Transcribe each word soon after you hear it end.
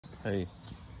Hey.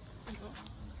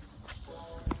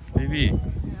 Baby.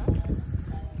 Yeah?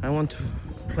 I want to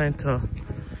plant a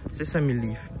sesame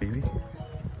leaf, baby.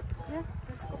 Yeah,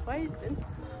 let's go buy it then.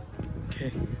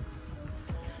 Okay.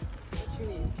 What you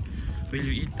need? Will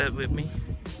you eat that with me?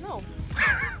 No.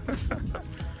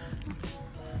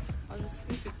 I'll just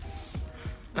sniff it.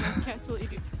 My cats will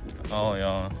eat it. Oh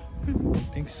yeah. I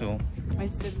think so. My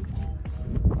 7 cats.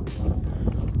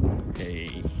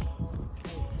 Hey.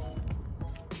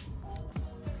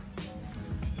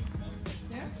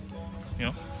 Yeah?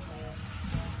 Yeah.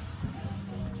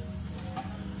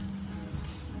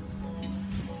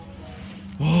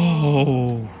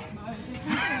 Whoa.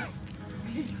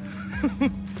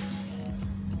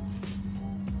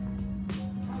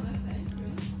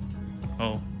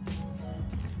 Oh.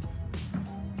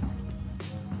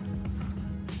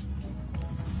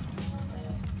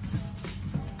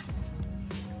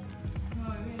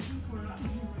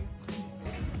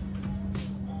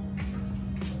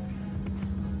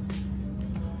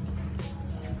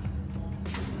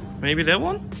 Maybe that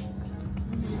one?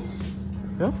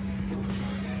 Yeah?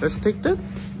 Let's take that?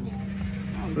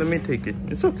 Let me take it.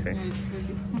 It's okay. Yeah, it's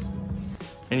heavy.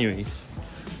 Anyways,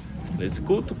 let's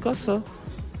go to casa.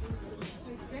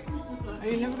 Are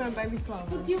you never gonna buy me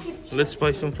flowers? Let's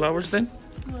buy some flowers then.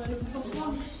 Come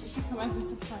as a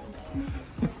surprise.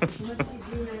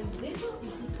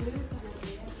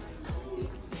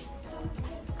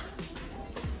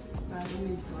 I don't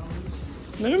need flowers.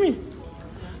 Naomi.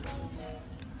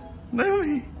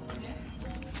 Naomi.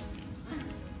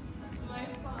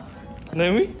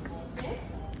 Naomi.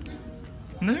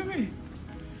 Naomi.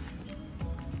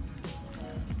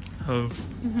 Oh.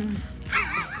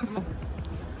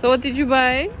 So what did you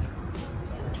buy?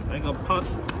 I got pot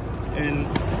and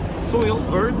soil,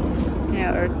 earth.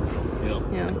 Yeah, earth. Yeah.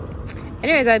 Yeah.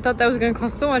 Anyways, I thought that was gonna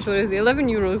cost so much. What is it? 11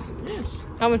 euros. Yes.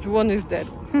 How much won is that?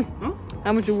 Huh?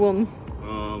 How much you won?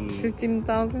 14,000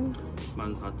 15,000? 15,000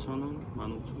 15,000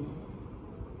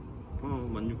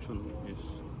 16,000 yes.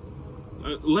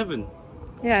 11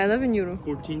 Yeah, 11 euro.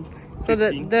 14 So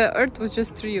 15. the earth was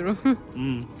just 3 euro.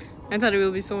 Mm. I thought it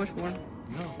will be so much more.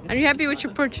 No, Are you happy with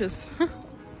your purchase?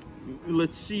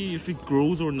 let's see if it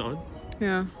grows or not,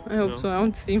 Yeah, I hope No. so. I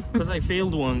want to see. because I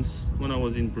failed once when I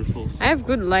was in Brussels. I have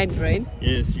good light, right?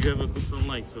 Yes, you have a good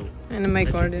sunlight, so And in my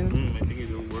garden. I think it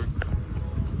will work.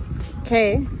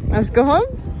 Okay, let's go home.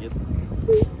 Yep.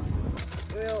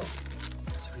 We'll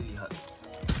It's really hot.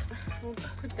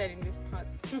 put that in this pot.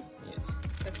 Yes,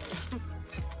 That's all.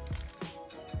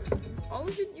 All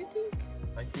of it, you think?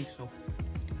 I think so.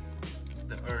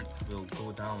 The earth will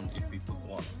go down if we put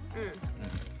water.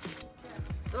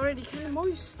 It's already kind of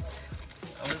moist.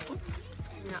 I will put.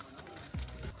 Yeah.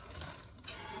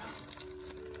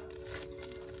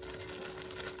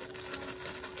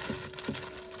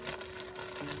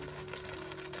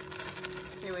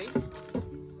 Okay, wait.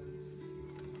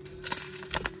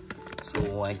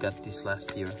 So I got this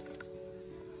last year,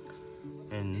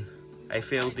 and I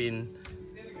failed in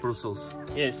Brussels.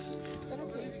 Yes. Is that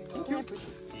okay? Thank you.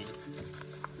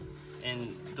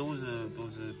 And those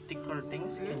thicker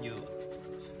things, can you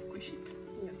squish it?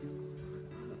 Yes.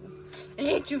 I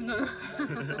hate you, no.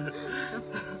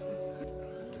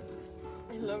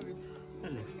 I love it.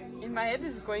 Really? In my head,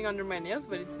 it's going under my nails,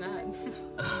 but it's not.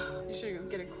 You should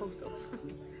get a close up.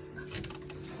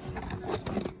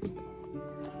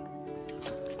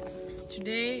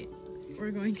 Today,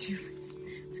 we're going to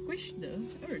squish the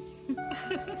earth.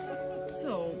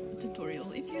 So,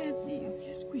 tutorial, if you have these,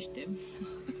 just squish them.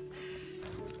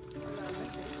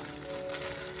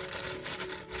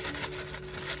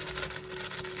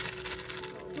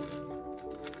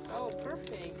 Oh,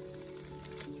 perfect.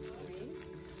 Wait.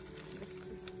 Let's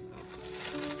just...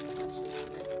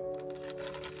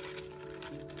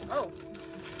 Oh!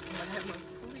 But I'm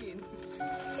fully in.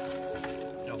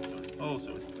 No. Oh,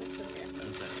 sorry. It's okay.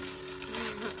 I'm sorry.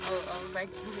 I'll back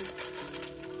to it.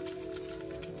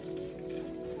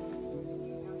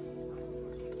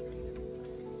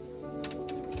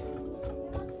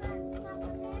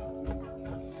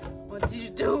 What did you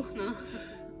do? No.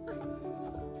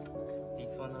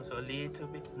 This one also a little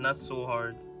bit, not so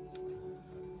hard.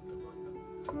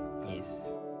 Yes.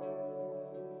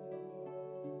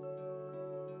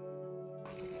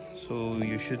 So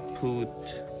you should put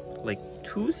like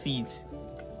 2 seeds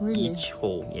each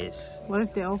hole. Yes. What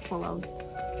if they all fall out?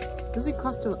 Does it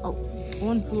cost a... Oh,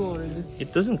 one flew already.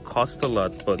 It doesn't cost a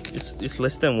lot, but it's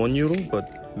less than €1,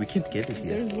 but we can't get it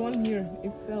here. There's one here.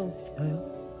 It fell. Oh, yeah.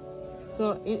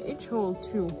 So in each hole,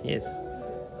 2. Yes.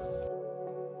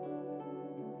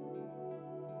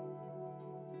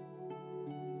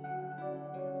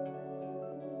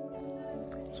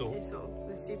 So, Okay, so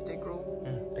let's see if they grow.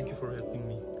 thank you for helping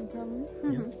me. No problem.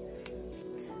 Yeah.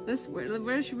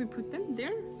 Where should we put them?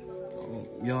 There?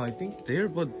 Yeah, I think there,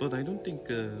 but I don't think.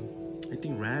 I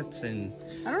think rats and.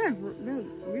 I don't have. No,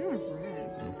 we don't have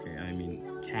rats. Okay, I mean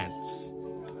cats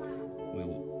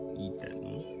will eat that.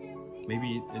 No,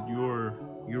 maybe at your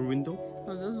window.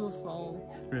 Oh, those will fall.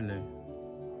 Really?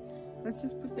 Let's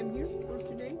just put them here for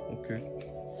today. Okay.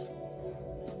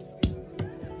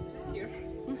 Just here.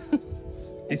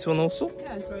 This one also?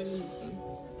 Yeah, it's right in the same.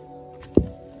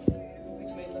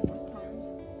 With my leprechaun.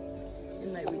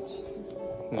 And my witch.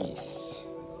 Yes.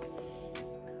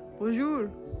 Bonjour.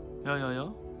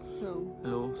 Yeah. So.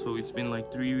 Hello. So it's been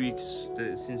like 3 weeks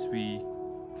since we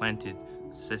planted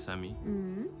sesame.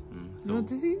 You want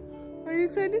to see? Are you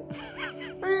excited?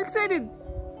 Are you excited?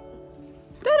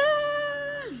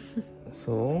 Ta-da!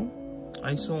 So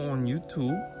I saw on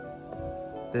YouTube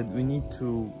that we need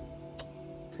to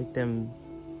take them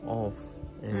off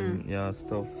and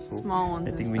stuff. So Small ones.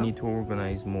 I think we need to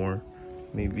organize more.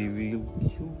 Maybe we'll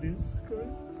kill this guy.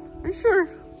 Are you sure?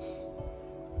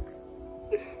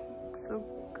 So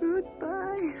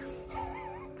goodbye.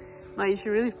 No, you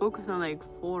should really focus on like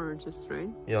 4 just, right?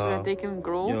 Yeah. So that they can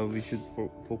grow. Yeah, we should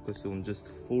focus on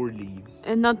just 4 leaves.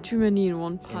 And not too many in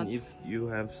one pot. And if you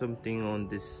have something on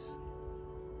this,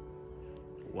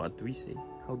 what do we say?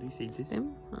 How do you say this?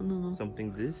 Stem? I don't know.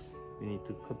 Something this, you need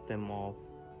to cut them off.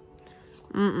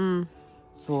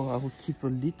 So I will keep a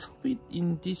little bit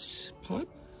in this pot.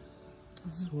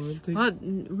 So I'll take... But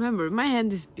remember, my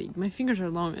hand is big, my fingers are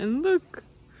long, and look,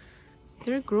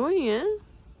 they're growing, eh?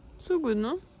 So good,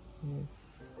 no? Yes.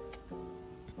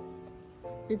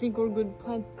 You think we're good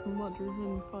plant promoter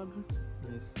and father?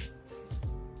 Yes.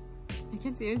 I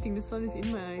can't see anything, the sun is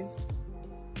in my eyes.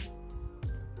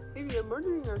 Maybe you're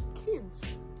murdering our kids.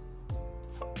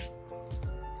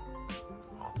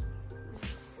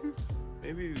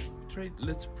 Maybe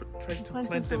let's try to plant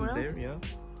them somewhere there, else? yeah.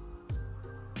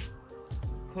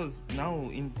 Because now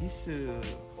in this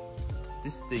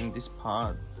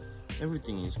pot,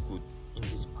 everything is good in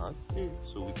this pot,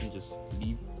 so we can just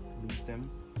leave them.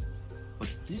 But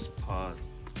this pot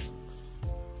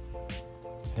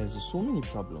has so many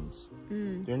problems.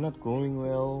 They're not growing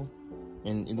well,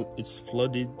 and it's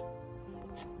flooded.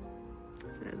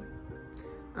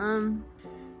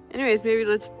 Anyways, maybe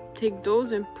let's take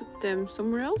those and put them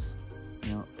somewhere else.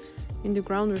 Yeah. In the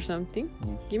ground or something.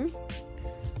 Yes. Give me.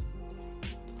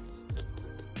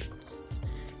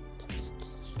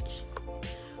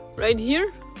 Right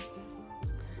here.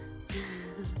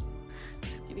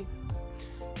 Just kidding.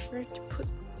 Where to put?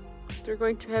 They're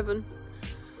going to heaven.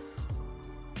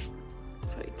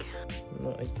 It's like.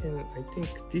 No, I think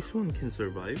this one can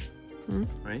survive,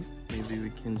 right? Maybe we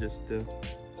can just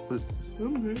put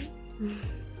somewhere.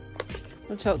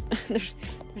 Watch out! there's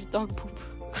dog poop.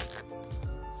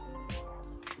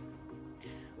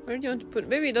 Where do you want to put?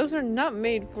 Baby, those are not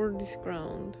made for this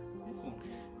ground.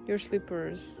 Your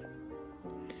slippers.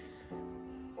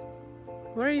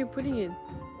 Where are you putting it?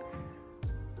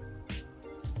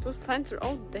 Those plants are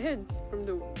all dead from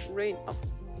the rain. Oh.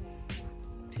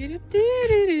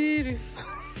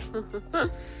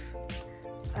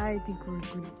 I think we're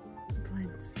good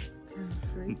plants.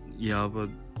 Right? Yeah, but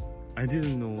I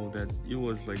didn't know that it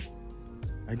was like.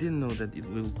 I didn't know that it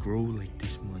will grow like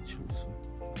this much also.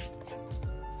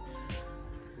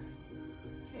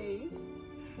 Hey.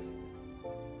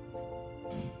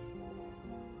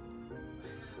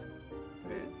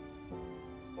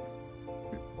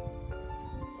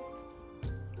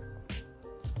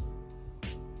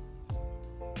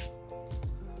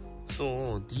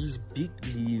 So these big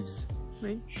leaves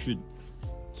should.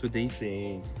 So they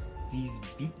say these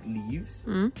big leaves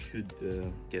should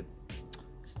get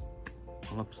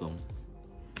광합성.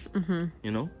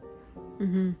 You know?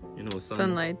 You know,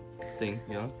 Sunlight thing,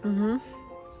 yeah.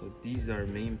 So these are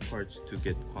main parts to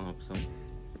get 광합성.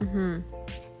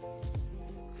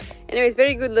 Anyways,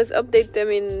 very good. Let's update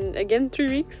them in again 3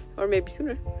 weeks or maybe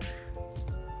sooner.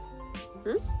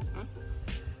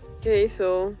 Okay,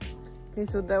 so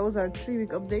that was our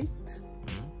 3-week update.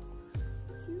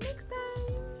 See you next time.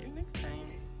 See you next time.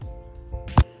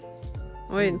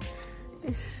 Wait,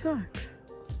 it sucks.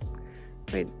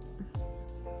 Wait.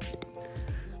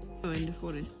 Oh, in the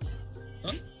forest.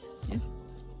 Huh? Yeah.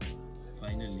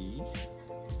 Finally,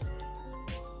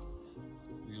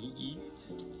 we'll eat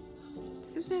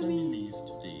Sesame. sesame leaf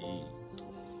today.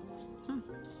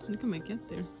 Look at my cat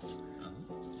there.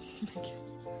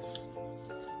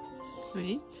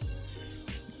 Wait.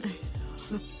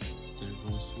 There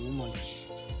goes so much.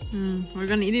 We're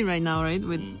gonna eat it right now, right?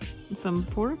 With some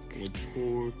pork? With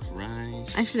pork,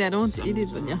 rice. Actually, I don't want to eat it,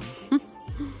 but yeah.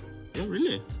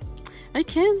 really? I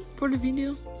can for the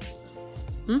video.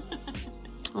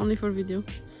 Only for video.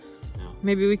 Yeah.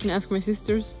 Maybe we can ask my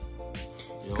sisters.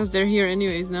 Because they're here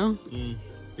anyways now.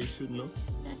 They should know.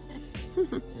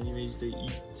 Anyways, they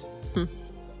eat.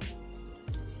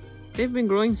 They've been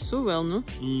growing so well, no?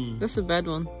 That's a bad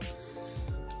one.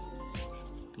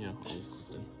 Yeah, I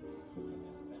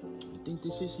think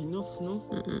this is enough, no?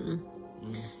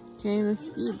 Okay, let's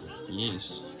eat.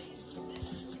 Yes.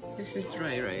 This is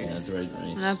dry rice. Yeah, dry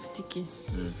rice. Not sticky.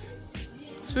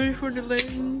 Sorry for the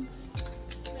lens.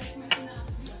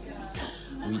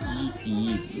 We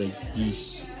eat like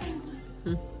this.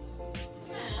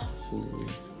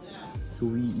 So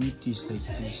we eat this like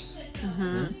this.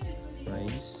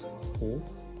 Rice, pork,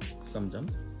 samjam.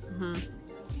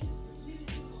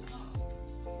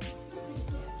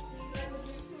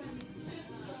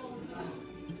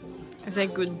 Is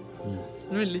that good?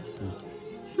 Really?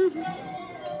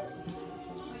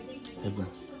 Heaven.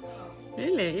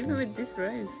 Really? Even with this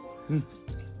rice?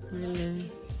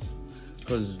 Really?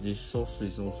 Because this sauce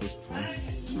is also strong.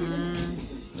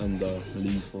 And the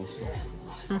leaf also.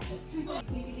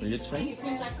 Will you try?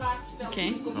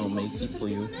 Okay. I'll make it for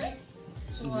you.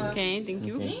 Okay, thank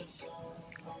you. Okay.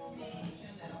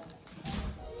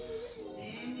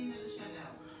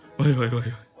 Why?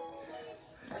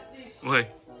 Why?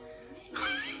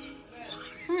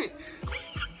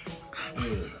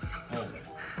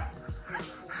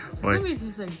 Doesn't it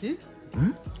taste like this?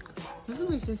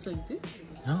 Doesn't it taste like this?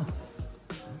 No.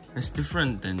 It's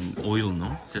different than oil,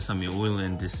 no? Sesame oil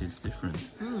and this is different.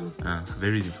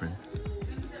 Very different.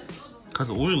 Because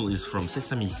oil is from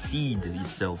sesame seed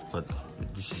itself, but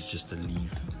this is just a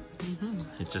leaf.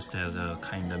 It just has a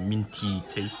kind of minty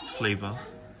taste, flavor,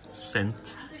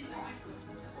 scent.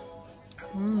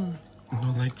 You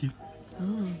don't like it?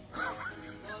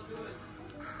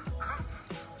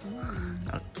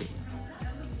 Okay.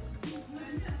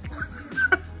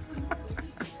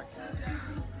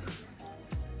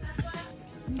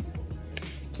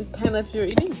 Just time lapse you're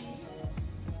eating.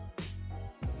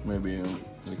 Maybe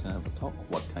we can have a talk.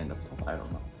 What kind of talk? I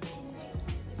don't know.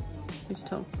 Which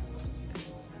talk?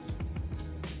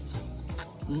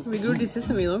 We grew this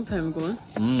sesame a long time ago.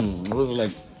 It was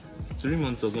like 3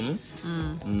 months ago, no?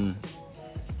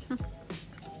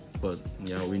 But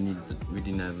yeah, we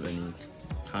didn't have any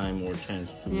time or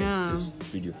chance to make this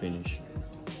video finish.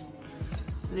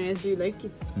 Yes, you like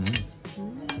it.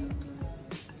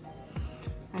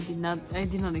 I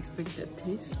did not expect that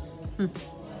taste.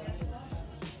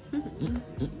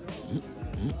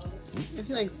 I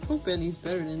feel like pork belly is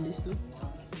better than this, no?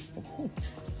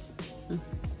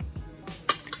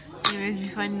 Anyways, we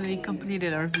finally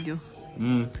completed our video.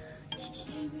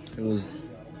 It was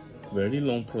a very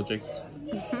long project.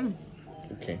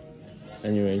 Okay.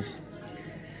 Anyways,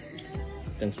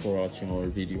 thanks for watching our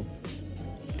video.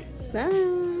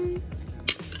 Bye.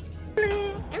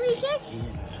 Emily,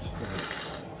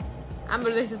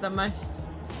 Amber ligt het aan mij.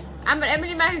 Amber,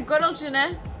 Emily maakt een korreltje,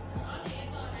 hè?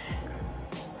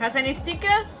 Gaat zij niet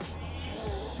stikken?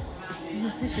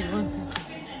 Sushi wants it.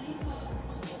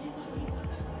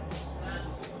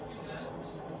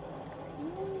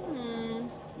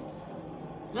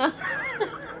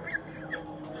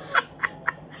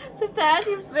 The tat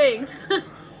is big.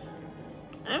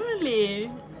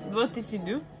 Emily, what did she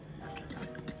do?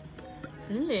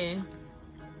 Really?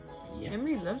 Yeah.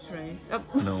 Emily loves rice.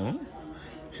 Oh. No,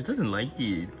 she doesn't like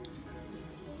it.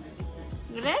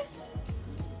 Really?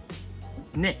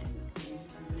 Nee.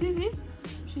 See?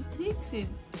 She takes it.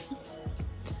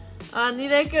 Ah, niet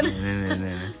lekker.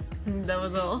 Nee.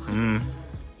 Dat was al.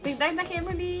 Dag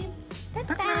Emily.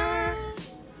 Tada.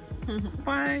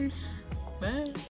 Bye. Bye.